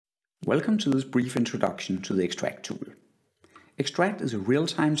Welcome to this brief introduction to the Extract tool. Extract is a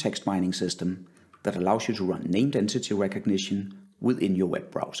real-time text mining system that allows you to run named entity recognition within your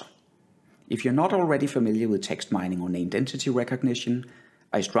web browser. If you're not already familiar with text mining or named entity recognition,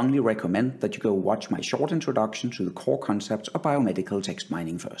 I strongly recommend that you go watch my short introduction to the core concepts of biomedical text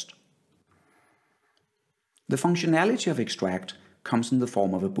mining first. The functionality of Extract comes in the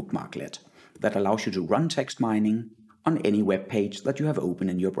form of a bookmarklet that allows you to run text mining on any web page that you have open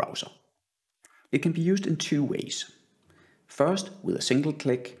in your browser. It can be used in two ways. First, with a single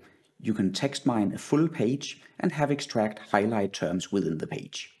click, you can text mine a full page and have Extract highlight terms within the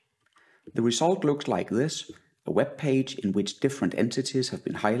page. The result looks like this, a web page in which different entities have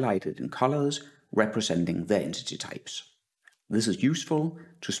been highlighted in colors representing their entity types. This is useful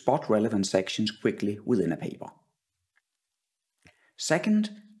to spot relevant sections quickly within a paper. Second,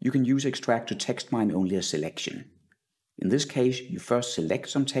 you can use Extract to text mine only a selection. In this case, you first select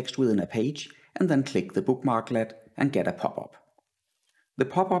some text within a page and then click the bookmarklet and get a pop-up. The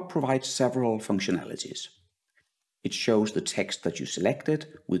pop-up provides several functionalities. It shows the text that you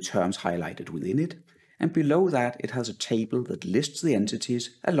selected with terms highlighted within it, and below that it has a table that lists the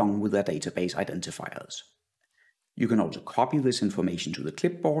entities along with their database identifiers. You can also copy this information to the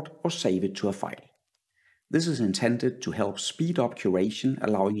clipboard or save it to a file. This is intended to help speed up curation,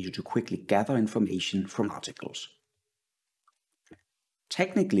 allowing you to quickly gather information from articles.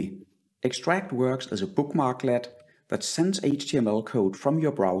 Technically, Extract works as a bookmarklet that sends HTML code from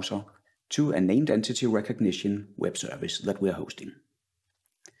your browser to a named entity recognition web service that we're hosting.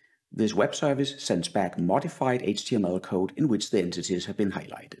 This web service sends back modified HTML code in which the entities have been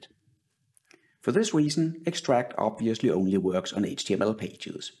highlighted. For this reason, Extract obviously only works on HTML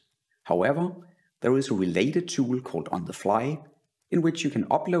pages. However, there is a related tool called OnTheFly in which you can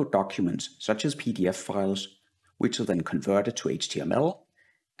upload documents such as PDF files, which are then converted to HTML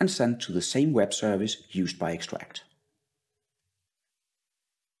and sent to the same web service used by Extract.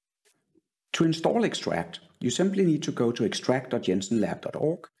 To install Extract, you simply need to go to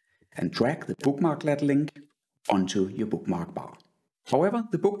extract.jensenlab.org and drag the bookmarklet link onto your bookmark bar. However,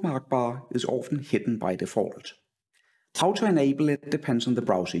 the bookmark bar is often hidden by default. How to enable it depends on the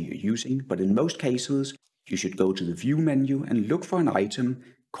browser you're using, but in most cases, you should go to the View menu and look for an item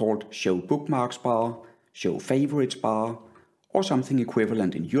called Show Bookmarks Bar, Show Favorites Bar, or something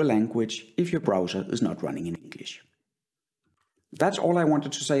equivalent in your language if your browser is not running in English. That's all I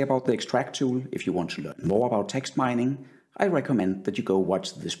wanted to say about the Extract tool. If you want to learn more about text mining, I recommend that you go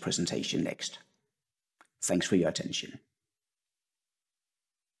watch this presentation next. Thanks for your attention.